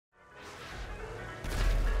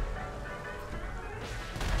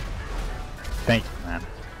Thank you, man.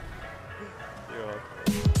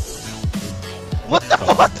 What the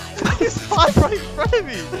fuck? He spawned right in front of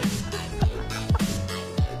me!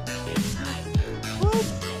 What?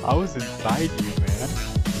 I was inside you, man.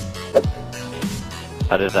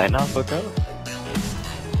 How did I not hook up?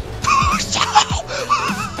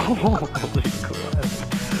 Holy crap.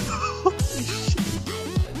 Holy shit.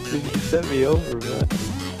 Dude, you sent me over, man.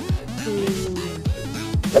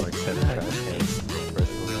 Like 7 trash cans.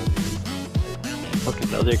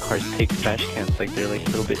 Fucking other cars take trash cans like they're like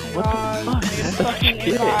a little bit. What the fuck? You're That's what you fucking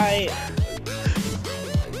get. right.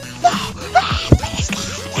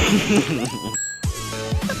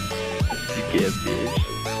 You get, bitch.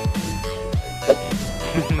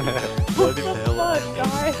 What the hell? Fuck,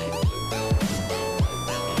 guys.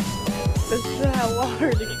 This is how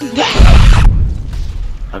hard it can be.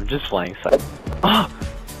 I'm just flying side. Ah!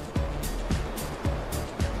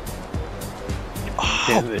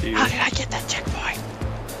 Damn it, dude. How did I get that checkpoint?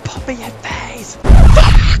 Put me in phase!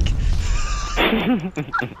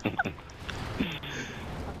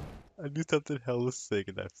 I knew something hella sick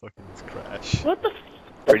and I fucking just crashed. What the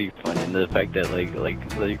Pretty fun in the fact that like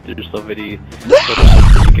there's so many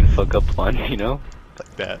that you can fuck up on, you know?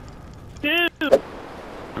 Like that. dude?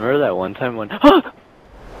 Remember that one time when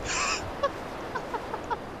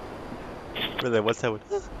Really, what's that one?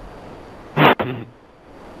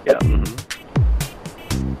 yeah,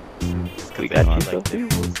 we got you, like so.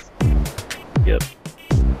 tables. Yep.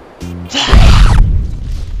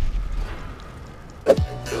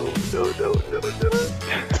 No.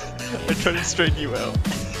 I'm trying to straighten you out.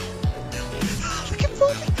 Look at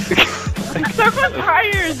Bobby! Circle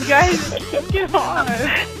tires, guys! Get on!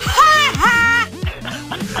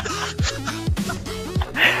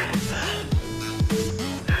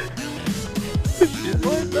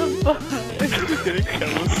 What the fuck? Getting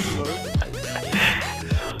hella slow.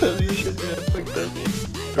 Holy shit, yeah, fucked up.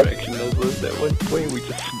 Direction knows was at one point we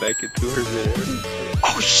just smack it to her midair.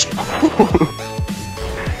 Oh shit!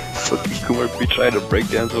 Fucking Kumar be trying to break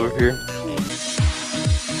dance over here.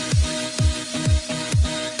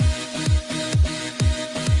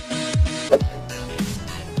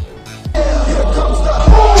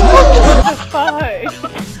 What the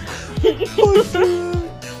fuck?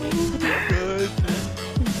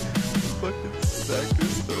 Fucking smacked her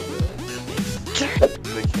so bad.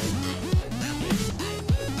 They can't.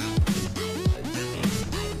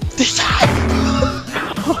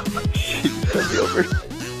 She sent me over.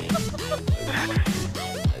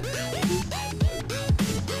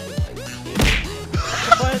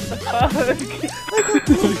 What the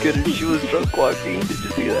fuck? Look at her, she was drunk walking. Did you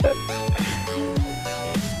see that?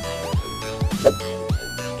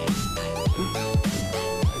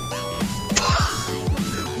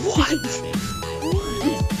 What?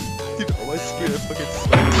 Dude, on my screen I fucking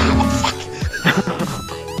smacked her.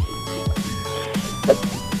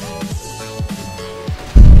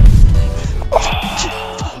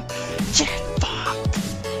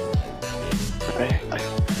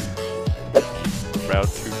 Round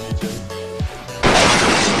 2, DJ.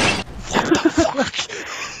 What the fuck?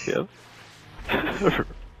 Yep.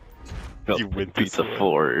 No, You win beats this a one.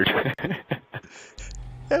 Ford.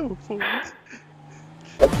 Hell, Ford.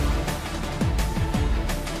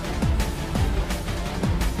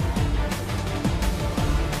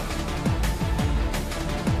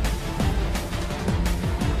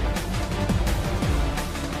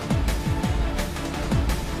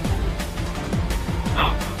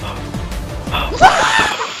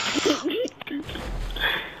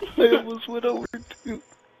 I almost went over too.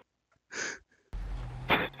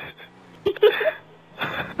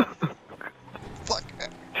 Fuck.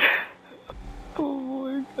 Oh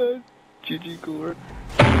my god. GG Gore.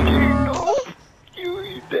 No!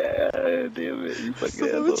 You dead. Damn it, you fucking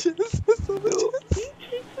So much asshole. chance. So much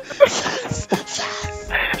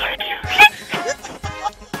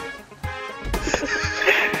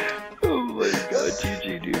Oh my god,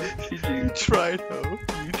 GG dude. You GG. tried, ho.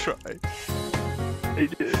 You tried. I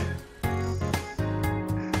did.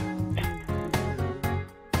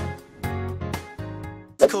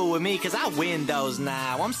 Cool with me cause I win those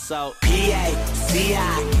now. I'm so P-A-C-I-F-I-C.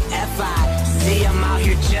 I'm out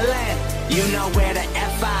here chillin'. You know where the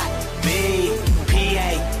F-I-B.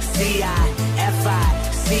 P-A-C-I-F-I-C.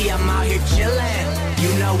 I'm out here chillin'.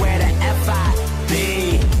 You know where the F-I